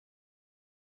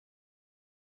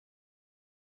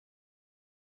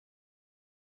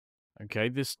Okay,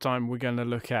 this time we're going to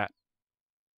look at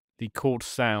the chord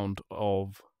sound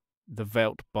of The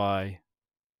Veldt by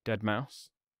Deadmau5.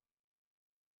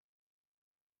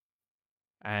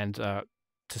 And to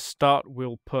start,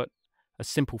 we'll put a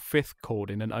simple fifth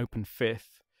chord in an open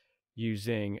fifth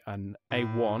using an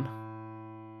A1,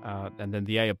 and then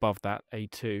the A above that,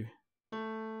 A2,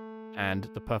 and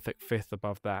the perfect fifth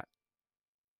above that,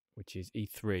 which is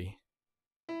E3.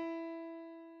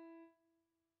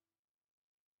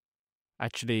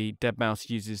 Actually, Deadmau5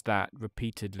 uses that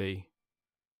repeatedly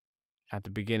at the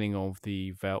beginning of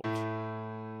the Veldt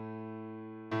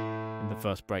in the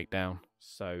first breakdown,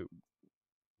 so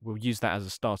we'll use that as a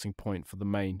starting point for the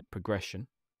main progression.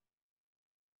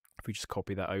 If we just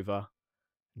copy that over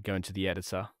and go into the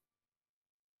editor.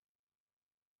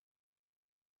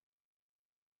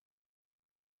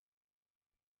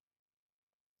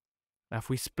 Now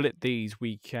if we split these,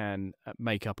 we can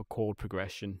make up a chord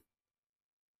progression.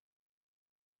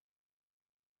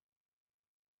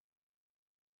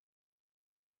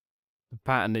 The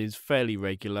pattern is fairly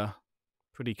regular,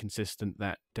 pretty consistent,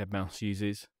 that Deadmau5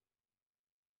 uses.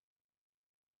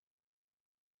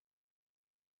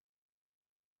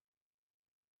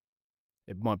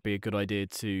 It might be a good idea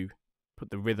to put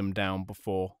the rhythm down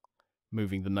before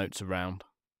moving the notes around.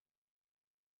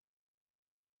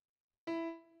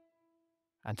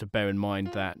 And to bear in mind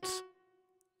that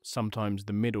sometimes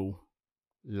the middle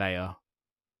layer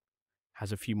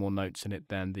has a few more notes in it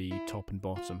than the top and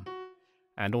bottom.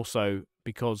 And also,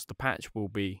 because the patch will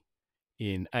be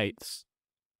in eighths,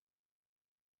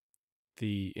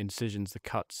 the incisions, the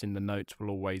cuts in the notes will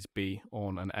always be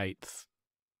on an eighth.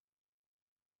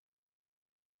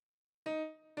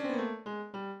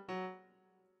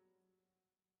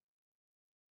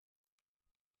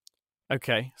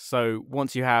 Okay, so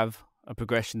once you have a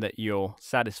progression that you're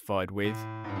satisfied with,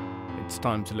 it's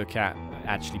time to look at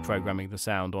actually programming the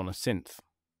sound on a synth.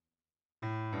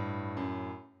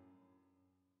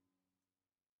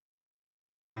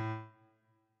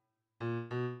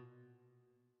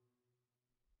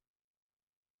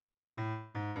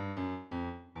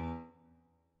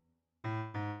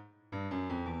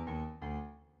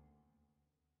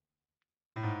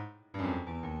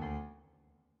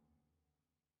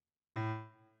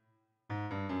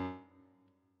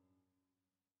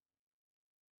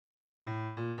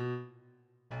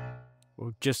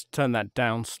 We'll just turn that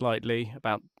down slightly,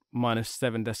 about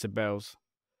 -7 decibels,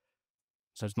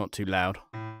 so it's not too loud.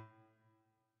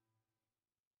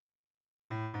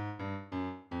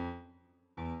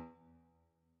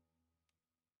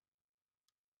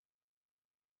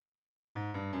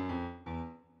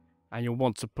 And you'll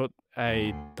want to put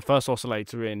the first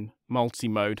oscillator in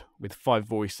multi-mode with 5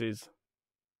 voices.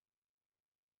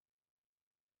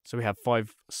 So we have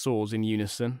 5 saws in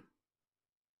unison.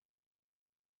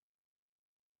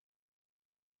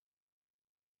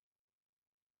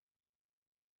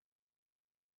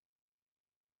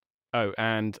 Oh,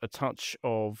 and a touch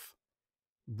of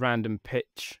random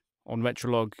pitch on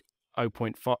Retrolog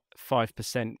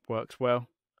 0.5% works well.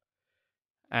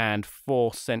 And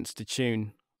 4 cents to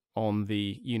tune on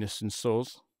the unison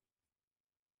saws.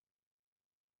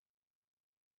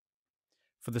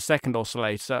 For the second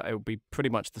oscillator, it will be pretty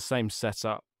much the same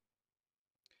setup,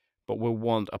 but we'll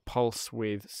want a pulse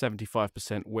with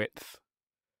 75% width.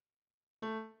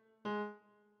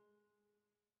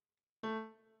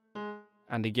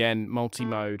 And again,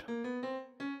 multi-mode,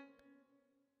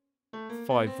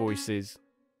 5 voices,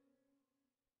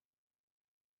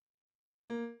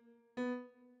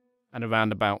 and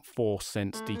around about 4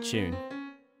 cents detune.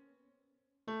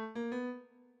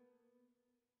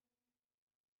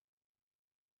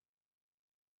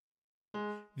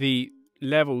 The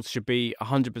levels should be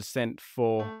 100%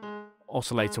 for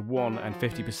oscillator 1 and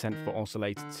 50% for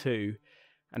oscillator 2.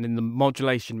 And in the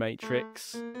modulation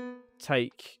matrix,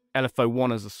 take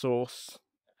LFO1 as a source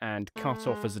and cut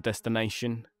off as a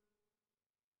destination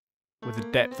with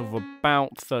a depth of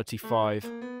about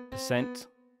 35%.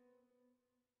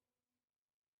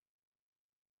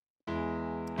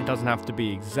 It doesn't have to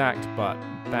be exact, but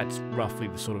that's roughly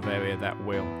the sort of area that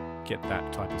will get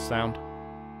that type of sound.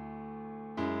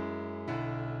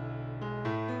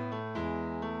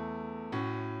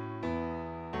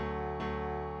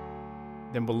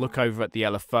 Then we'll look over at the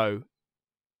LFO,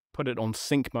 put it on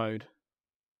sync mode,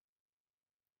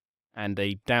 and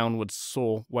a downward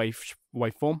saw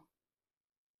waveform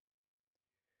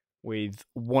with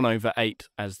 1/8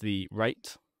 as the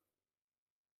rate.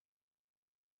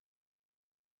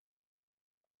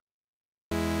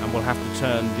 And we'll have to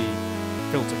turn the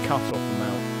filter cutoff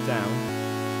amount down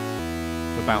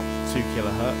to about 2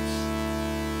 kHz.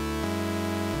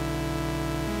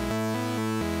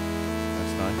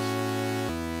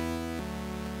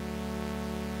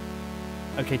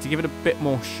 Okay, to give it a bit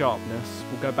more sharpness,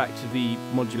 we'll go back to the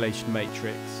modulation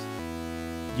matrix.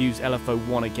 Use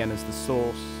LFO1 again as the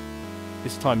source.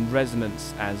 This time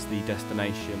resonance as the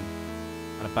destination.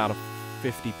 And about a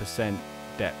 50%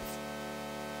 depth.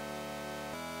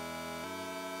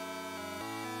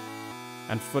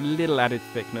 And for a little added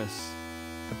thickness,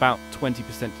 about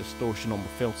 20% distortion on the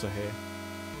filter here.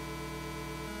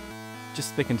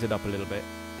 Just thickens it up a little bit.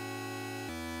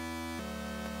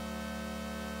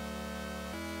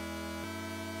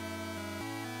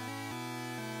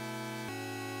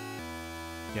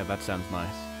 Yeah, that sounds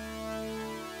nice.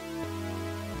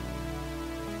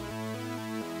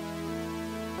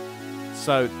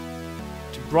 So,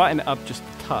 to brighten it up just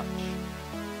a touch,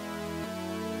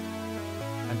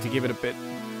 and to give it a bit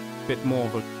more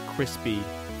of a crispy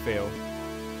feel,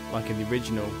 like in the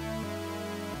original,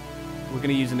 we're going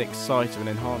to use an exciter, an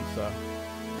enhancer.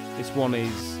 This one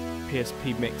is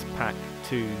PSP Mix Pack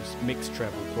 2's Mix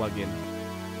Treble plugin,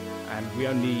 and we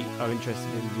only are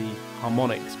interested in the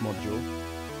harmonics module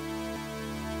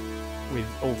with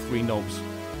all three knobs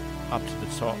up to the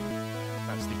top.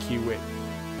 That's the Q width,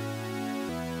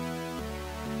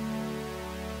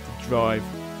 the drive,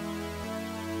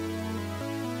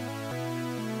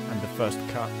 and the first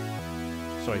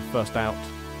out,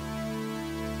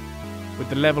 with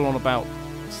the level on about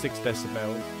 6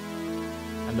 decibels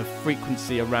and the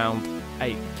frequency around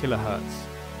 8 kilohertz.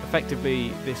 Effectively,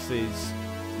 this is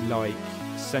like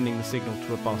sending the signal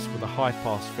to a bus with a high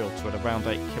pass filter at around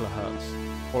 8 kilohertz,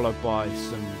 followed by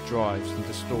some drive, some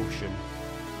distortion,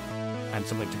 and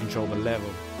something to control the level.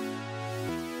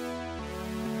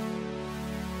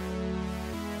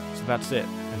 So that's it,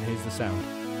 and here's the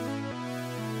sound.